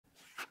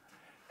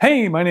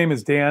Hey, my name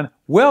is Dan.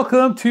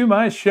 Welcome to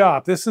my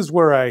shop. This is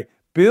where I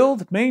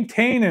build,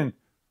 maintain, and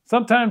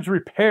sometimes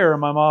repair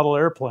my model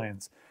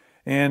airplanes.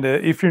 And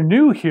if you're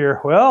new here,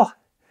 well,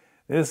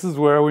 this is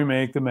where we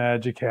make the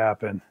magic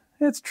happen.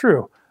 It's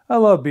true. I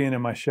love being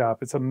in my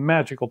shop. It's a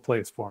magical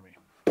place for me.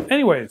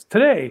 Anyways,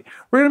 today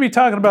we're going to be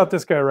talking about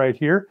this guy right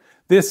here.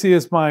 This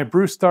is my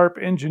Bruce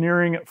Tharp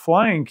Engineering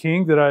Flying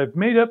King that I've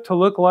made up to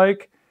look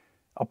like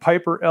a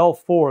Piper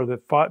L4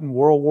 that fought in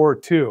World War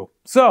II.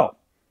 So,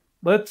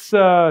 let's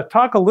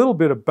talk a little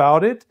bit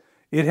about it.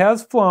 It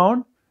has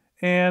flown,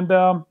 and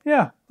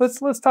yeah,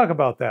 let's talk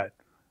about that.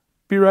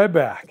 Be right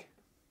back.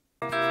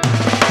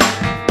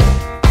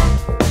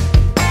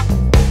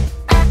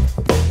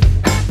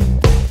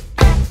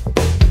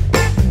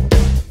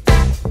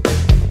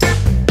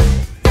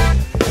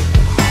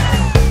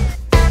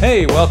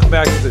 Hey, welcome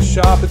back to the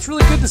shop. It's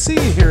really good to see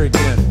you here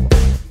again.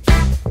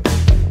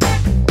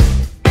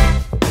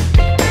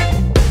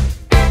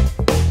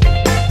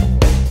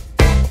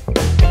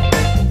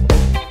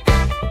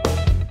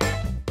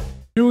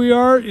 Here we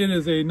are. It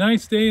is a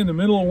nice day in the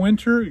middle of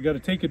winter. You got to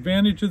take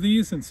advantage of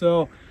these, and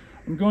so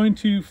I'm going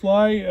to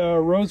fly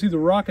Rosie the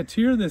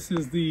Rocketeer. This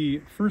is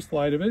the first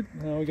flight of it.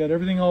 We got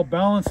everything all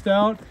balanced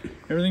out.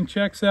 Everything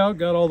checks out.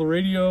 Got all the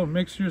radio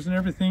mixtures and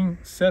everything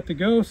set to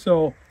go.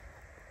 So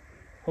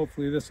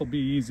hopefully this will be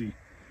easy.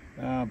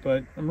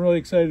 But I'm really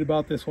excited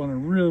about this one. I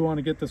really want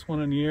to get this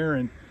one in the air,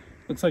 and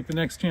looks like the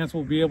next chance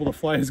we'll be able to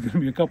fly is going to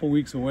be a couple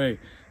weeks away.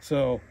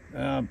 So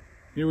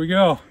here we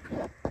go.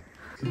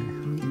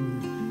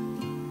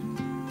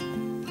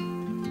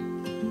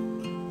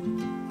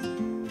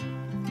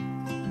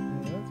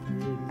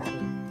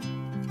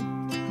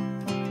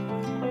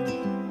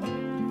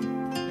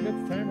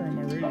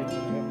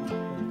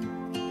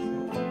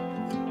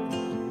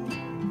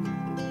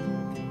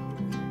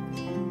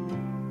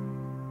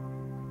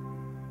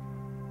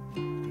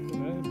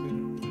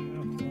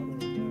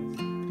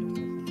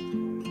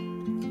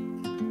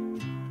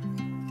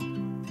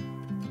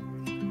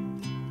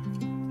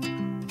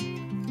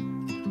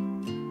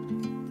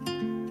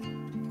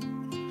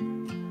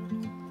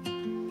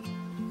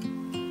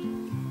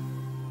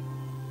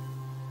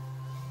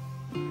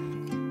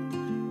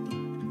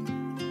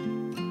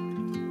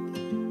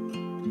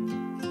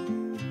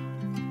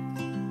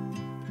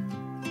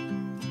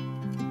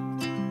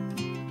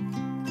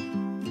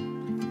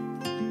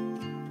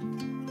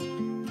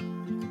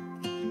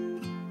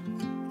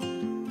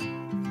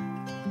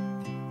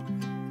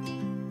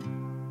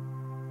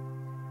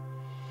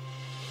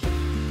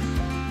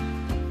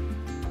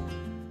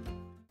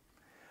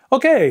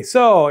 Okay,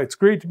 so it's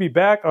great to be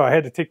back. Oh, I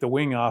had to take the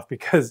wing off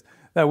because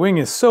that wing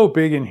is so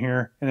big in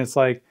here. And it's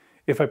like,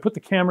 if I put the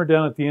camera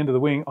down at the end of the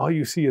wing, all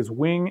you see is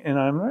wing, and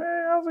I'm,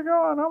 hey, how's it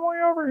going? I'm way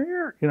over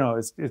here. You know,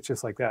 it's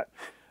just like that.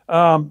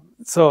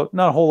 So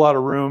not a whole lot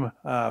of room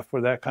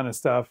for that kind of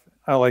stuff.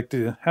 I like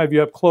to have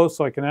you up close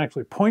so I can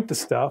actually point to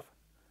stuff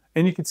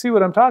and you can see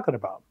what I'm talking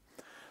about.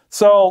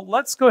 So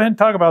let's go ahead and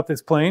talk about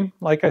this plane.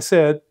 Like I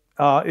said,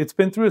 it's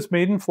been through its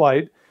maiden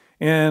flight,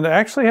 and I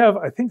actually have,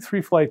 I think,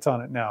 3 flights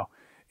on it now.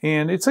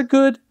 And it's a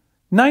good,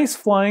 nice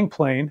flying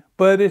plane,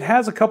 but it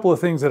has a couple of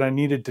things that I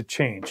needed to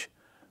change.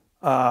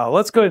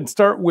 Let's go ahead and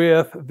start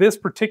with this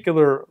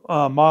particular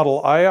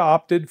model. I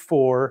opted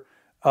for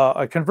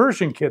a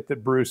conversion kit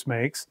that Bruce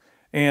makes,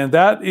 and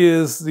that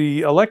is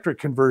the electric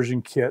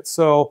conversion kit.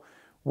 So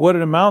what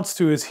it amounts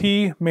to is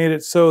he made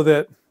it so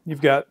that you've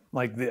got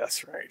like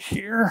this right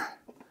here.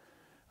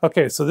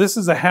 Okay, so this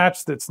is a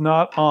hatch that's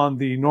not on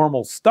the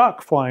normal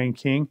stock Flying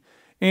King.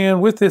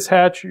 And with this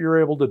hatch, you're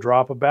able to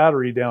drop a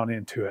battery down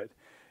into it.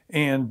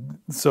 And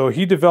so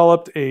he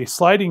developed a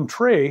sliding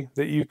tray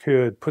that you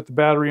could put the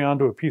battery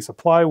onto a piece of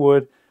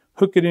plywood,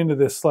 hook it into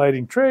this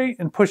sliding tray,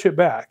 and push it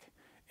back.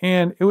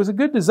 And it was a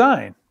good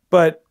design,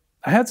 but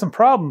I had some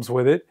problems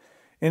with it.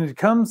 And it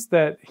comes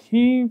that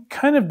he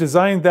kind of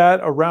designed that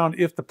around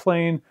if the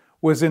plane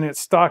was in its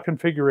stock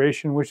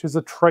configuration, which is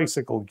a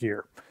tricycle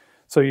gear.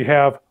 So you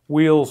have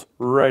wheels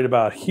right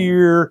about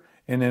here,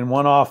 and then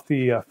one off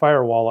the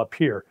firewall up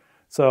here.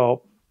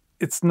 So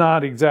it's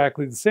not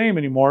exactly the same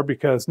anymore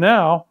because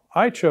now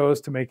I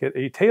chose to make it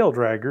a tail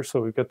dragger.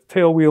 So we've got the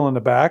tail wheel in the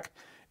back,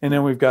 and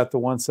then we've got the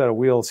one set of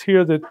wheels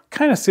here that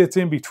kind of sits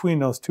in between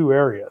those two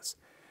areas.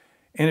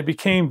 And it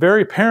became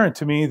very apparent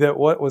to me that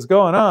what was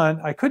going on,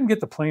 I couldn't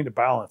get the plane to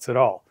balance at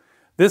all.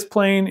 This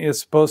plane is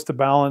supposed to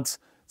balance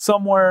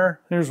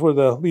somewhere, here's where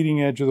the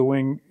leading edge of the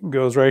wing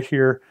goes right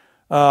here,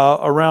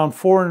 around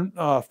 4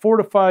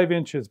 to 5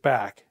 inches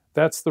back.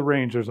 That's the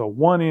range. There's a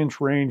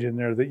 1-inch range in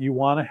there that you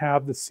want to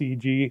have the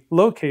CG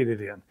located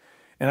in.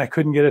 And I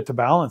couldn't get it to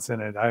balance in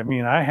it. I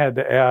mean, I had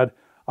to add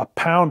a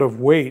pound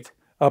of weight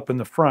up in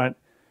the front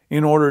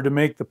in order to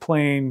make the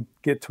plane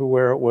get to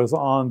where it was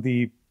on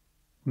the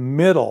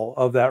middle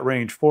of that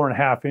range,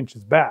 4.5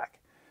 inches back.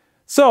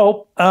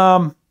 So,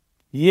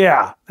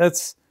 yeah,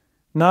 that's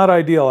not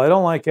ideal. I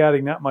don't like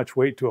adding that much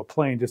weight to a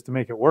plane just to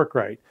make it work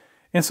right.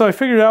 And so I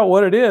figured out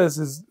what it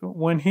is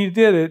when he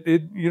did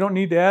it, you don't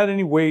need to add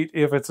any weight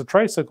if it's a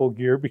tricycle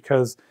gear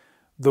because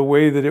the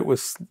way that it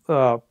was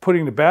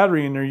putting the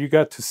battery in there, you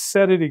got to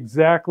set it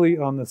exactly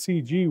on the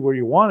CG where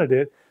you wanted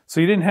it, so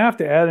you didn't have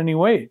to add any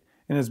weight,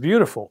 and it's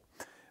beautiful.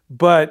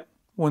 But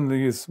when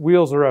these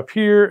wheels are up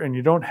here and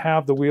you don't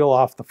have the wheel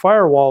off the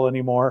firewall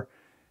anymore,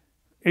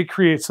 it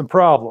creates some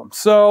problems.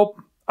 So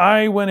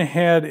I went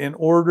ahead and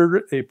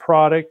ordered a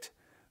product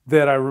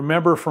that I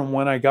remember from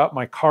when I got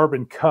my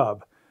carbon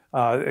cub.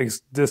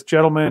 This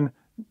gentleman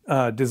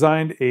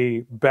designed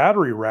a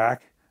battery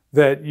rack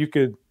that you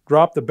could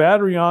drop the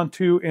battery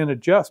onto and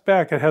adjust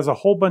back. It has a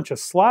whole bunch of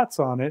slots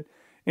on it,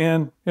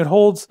 and it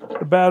holds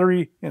the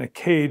battery in a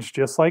cage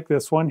just like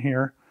this one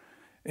here.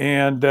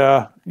 And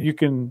you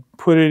can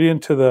put it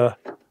into the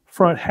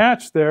front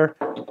hatch there.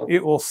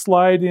 It will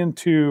slide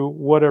into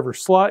whatever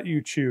slot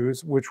you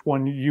choose, which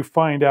one you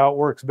find out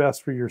works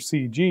best for your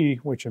CG,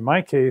 which in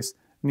my case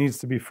needs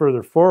to be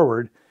further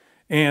forward.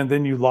 And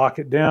then you lock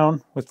it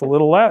down with the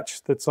little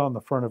latch that's on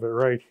the front of it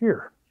right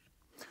here.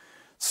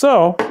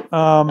 So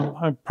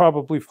I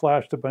probably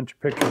flashed a bunch of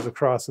pictures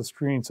across the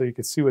screen so you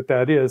can see what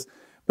that is.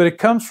 But it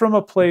comes from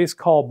a place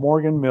called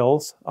Morgan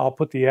Mills. I'll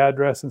put the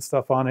address and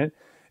stuff on it.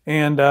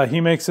 And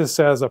he makes this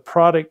as a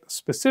product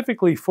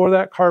specifically for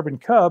that carbon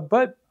cub,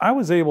 but I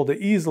was able to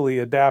easily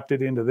adapt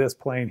it into this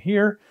plane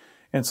here.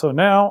 And so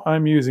now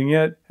I'm using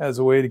it as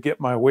a way to get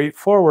my weight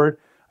forward.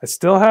 I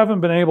still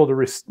haven't been able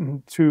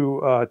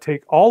to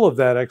take all of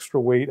that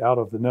extra weight out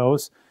of the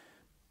nose,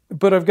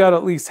 but I've got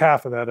at least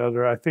half of that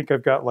other. I think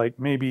I've got like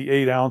maybe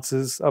 8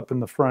 ounces up in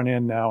the front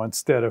end now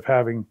instead of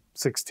having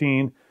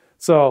 16.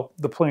 So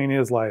the plane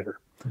is lighter.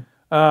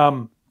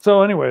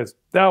 So anyways,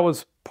 that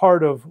was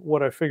part of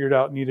what I figured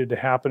out needed to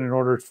happen in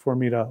order for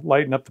me to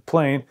lighten up the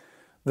plane.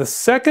 The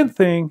second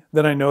thing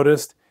that I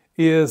noticed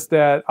is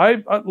that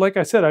like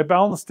I said, I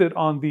balanced it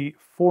on the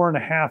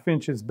 4.5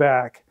 inches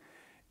back.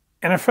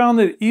 And I found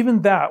that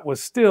even that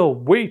was still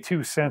way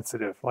too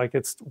sensitive. Like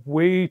it's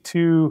way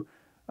too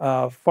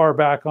far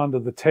back onto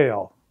the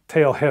tail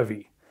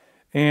heavy.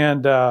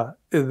 And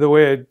the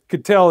way I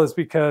could tell is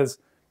because,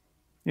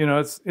 you know,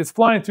 it's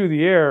flying through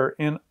the air,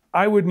 and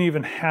I wouldn't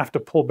even have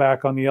to pull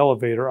back on the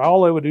elevator.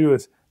 All I would do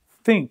is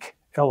think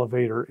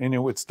elevator and it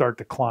would start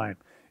to climb.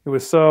 It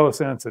was so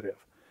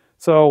sensitive.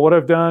 So what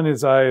I've done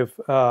is I've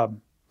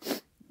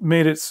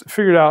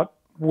figured out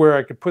where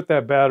I could put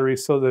that battery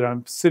so that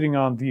I'm sitting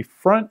on the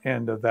front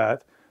end of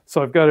that.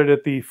 So I've got it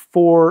at the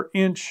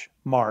 4-inch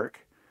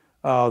mark,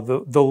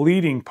 the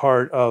leading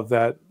part of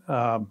that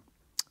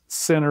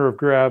center of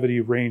gravity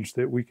range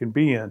that we can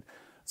be in.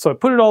 So I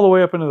put it all the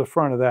way up into the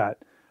front of that.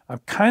 I'm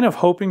kind of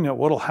hoping that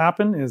what'll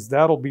happen is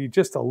that'll be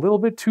just a little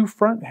bit too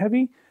front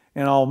heavy,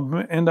 and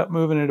I'll end up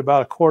moving it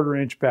about 1/4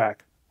 inch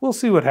back. We'll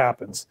see what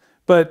happens.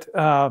 But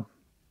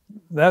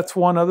that's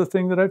one other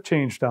thing that I've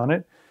changed on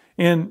it.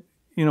 And,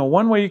 you know,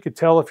 one way you could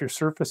tell if your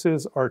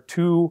surfaces are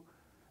too,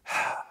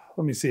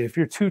 let me see, if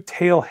you're too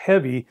tail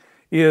heavy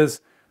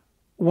is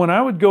when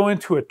I would go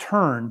into a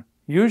turn,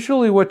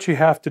 usually what you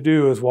have to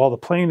do is while the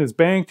plane is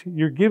banked,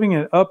 you're giving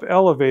it up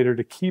elevator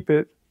to keep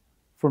it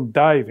from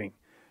diving.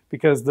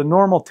 Because the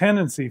normal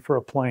tendency for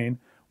a plane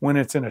when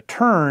it's in a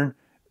turn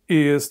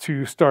is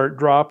to start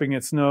dropping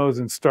its nose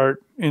and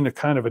start into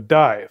kind of a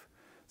dive.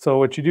 So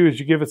what you do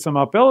is you give it some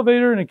up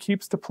elevator and it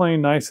keeps the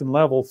plane nice and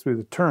level through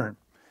the turn.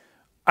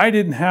 I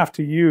didn't have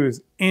to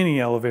use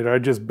any elevator. I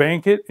just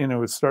bank it and it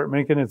would start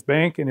making its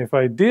bank. And if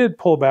I did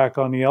pull back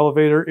on the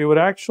elevator, it would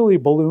actually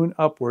balloon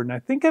upward. And I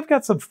think I've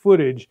got some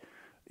footage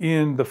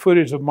in the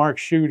footage of Mark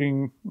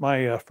shooting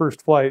my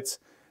first flights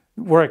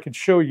where I could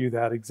show you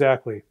that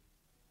exactly.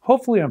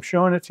 Hopefully I'm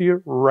showing it to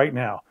you right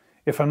now.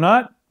 If I'm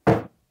not,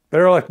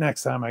 better luck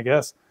next time, I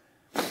guess.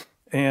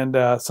 And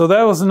so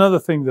that was another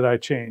thing that I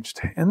changed.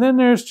 And then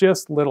there's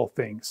just little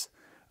things.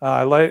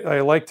 I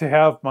like to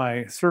have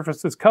my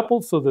surfaces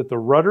coupled so that the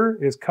rudder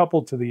is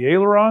coupled to the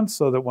aileron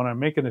so that when I'm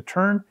making a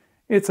turn,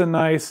 it's a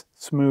nice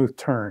smooth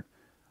turn.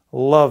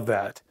 Love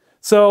that.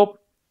 So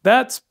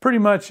that's pretty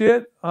much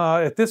it.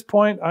 At this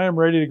point, I am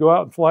ready to go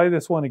out and fly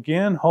this one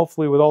again.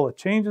 Hopefully with all the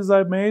changes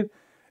I've made,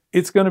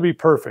 it's going to be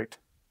perfect.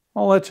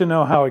 I'll let you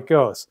know how it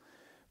goes.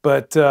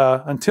 But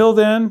until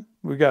then,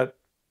 we got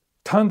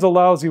tons of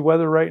lousy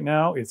weather right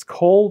now. It's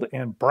cold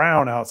and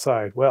brown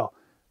outside. Well,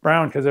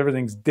 brown because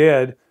everything's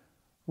dead.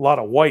 A lot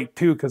of white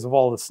too because of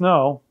all the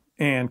snow,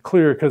 and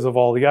clear because of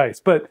all the ice.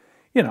 But,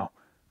 you know,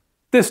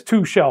 this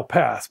too shall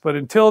pass. But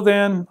until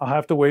then, I'll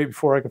have to wait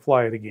before I can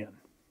fly it again.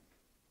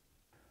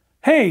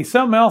 Hey,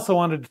 something else I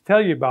wanted to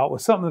tell you about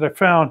was something that I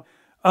found.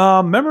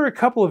 Remember a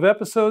couple of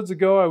episodes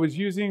ago I was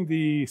using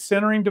the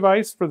centering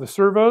device for the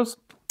servos?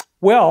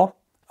 Well,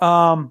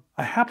 I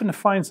happened to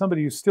find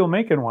somebody who's still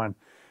making one.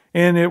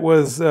 And it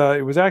was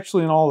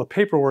actually in all the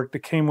paperwork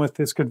that came with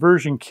this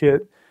conversion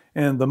kit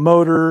and the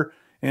motor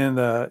and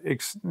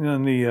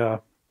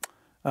the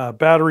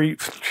battery,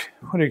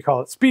 what do you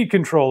call it, speed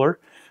controller,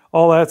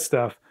 all that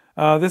stuff.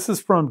 This is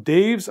from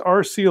Dave's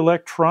RC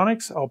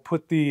Electronics. I'll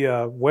put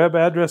the web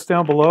address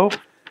down below.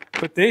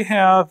 But they've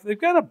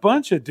got a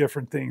bunch of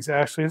different things,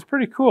 actually. It's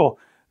pretty cool.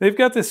 They've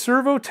got this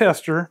servo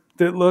tester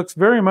that looks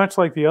very much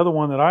like the other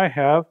one that I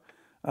have.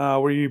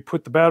 where you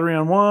put the battery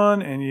on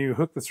one and you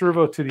hook the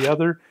servo to the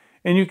other.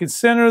 And you can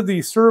center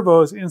the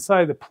servos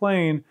inside the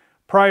plane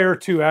prior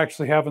to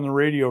actually having the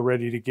radio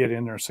ready to get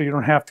in there. So you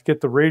don't have to get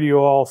the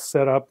radio all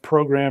set up,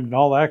 programmed, and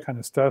all that kind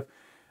of stuff.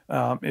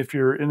 If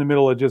you're in the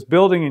middle of just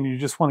building and you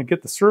just want to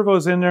get the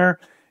servos in there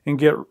and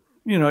get,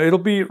 you know, it'll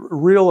be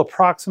real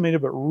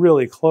approximated, but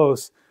really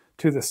close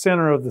to the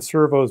center of the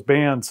servo's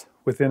bands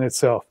within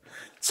itself.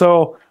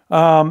 So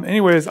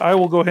anyways, I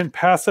will go ahead and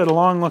pass that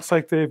along. Looks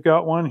like they've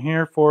got one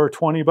here for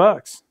 20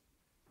 bucks.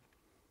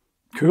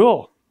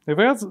 Cool. They've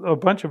got a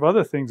bunch of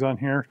other things on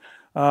here.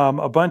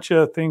 A bunch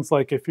of things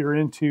like if you're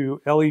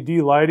into LED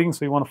lighting,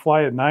 so you want to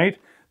fly at night,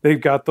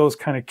 they've got those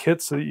kind of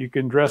kits so that you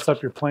can dress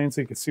up your plane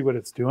so you can see what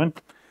it's doing.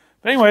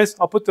 But anyways,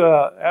 I'll put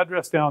the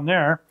address down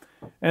there.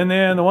 And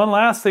then the one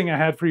last thing I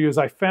had for you is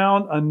I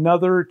found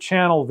another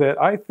channel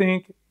that I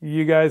think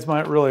you guys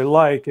might really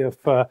like if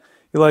you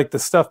like the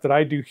stuff that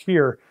I do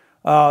here.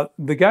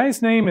 The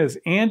guy's name is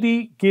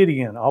Andy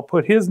Gideon. I'll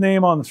put his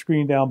name on the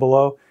screen down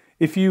below.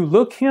 If you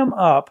look him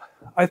up,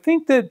 I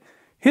think that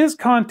his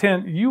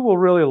content you will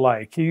really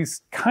like.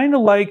 He's kind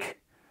of like,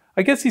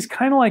 I guess he's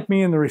kind of like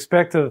me in the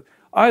respect of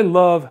I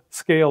love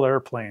scale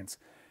airplanes.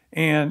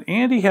 And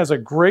Andy has a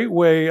great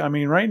way. I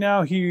mean, right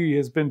now he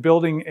has been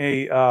building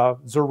a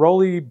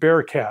Zeroli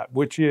Bearcat,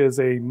 which is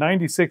a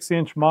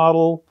 96-inch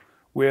model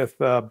with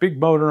a big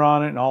motor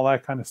on it and all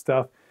that kind of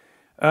stuff.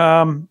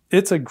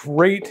 It's a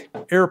great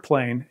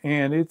airplane,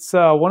 and it's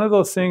one of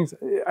those things.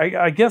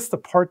 I guess the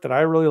part that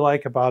I really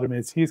like about him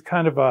is he's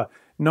kind of a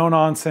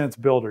no-nonsense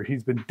builder.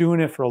 He's been doing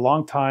it for a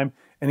long time,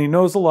 and he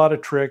knows a lot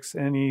of tricks,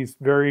 and he's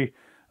very,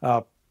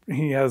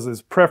 he has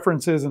his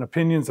preferences and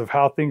opinions of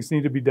how things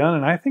need to be done,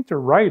 and I think they're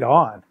right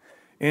on.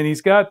 And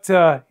he's got,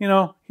 you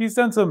know, he's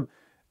done some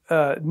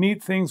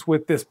neat things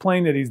with this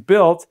plane that he's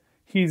built.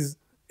 He's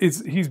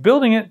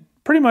building it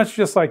pretty much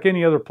just like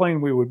any other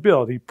plane we would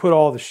build. He put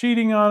all the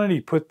sheeting on it, he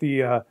put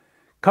the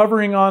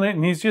covering on it,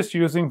 and he's just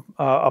using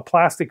a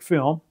plastic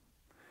film,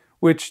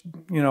 which,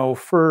 you know,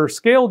 for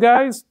scale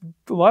guys,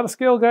 a lot of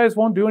scale guys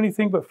won't do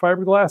anything but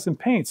fiberglass and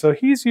paint. So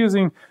he's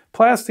using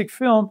plastic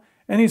film,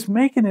 and he's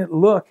making it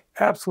look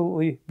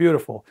absolutely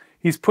beautiful.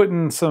 He's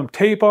putting some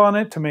tape on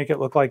it to make it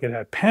look like it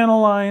had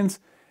panel lines,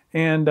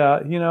 and,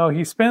 you know,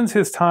 he spends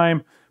his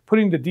time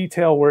putting the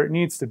detail where it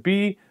needs to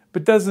be,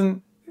 but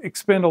doesn't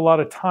expend a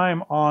lot of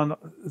time on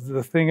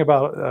the thing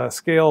about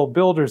scale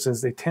builders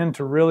is they tend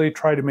to really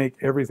try to make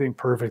everything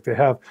perfect. They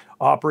have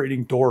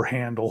operating door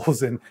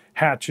handles and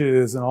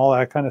hatches and all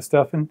that kind of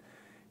stuff. And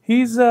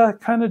he's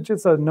kind of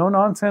just a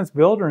no-nonsense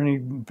builder, and he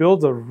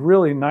builds a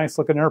really nice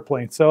looking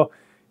airplane. So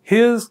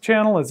his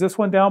channel is this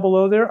one down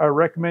below there. I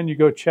recommend you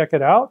go check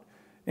it out.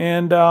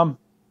 And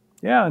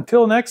yeah,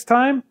 until next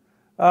time,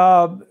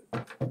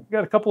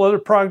 got a couple other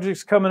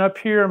projects coming up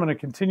here. I'm going to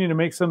continue to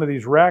make some of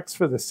these racks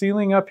for the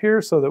ceiling up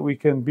here so that we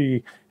can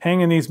be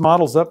hanging these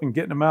models up and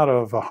getting them out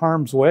of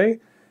harm's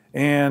way.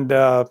 And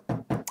the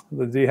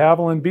de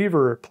Havilland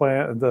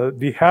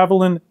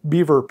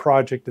Beaver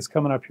project is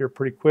coming up here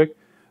pretty quick.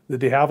 The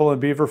de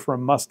Havilland Beaver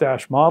from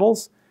Mustache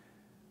Models.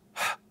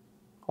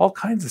 All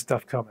kinds of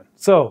stuff coming.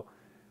 So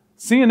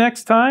see you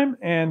next time.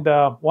 And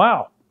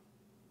wow,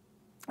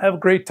 have a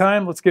great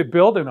time. Let's get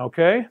building,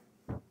 okay?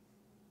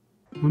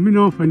 Let me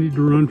know if I need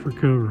to run for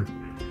cover.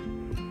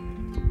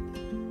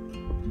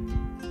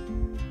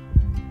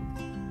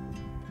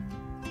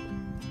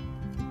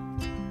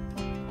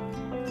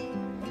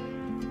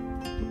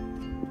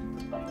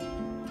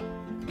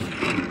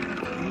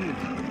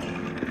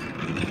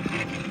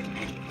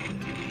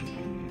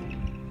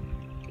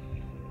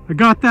 I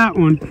got that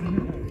one.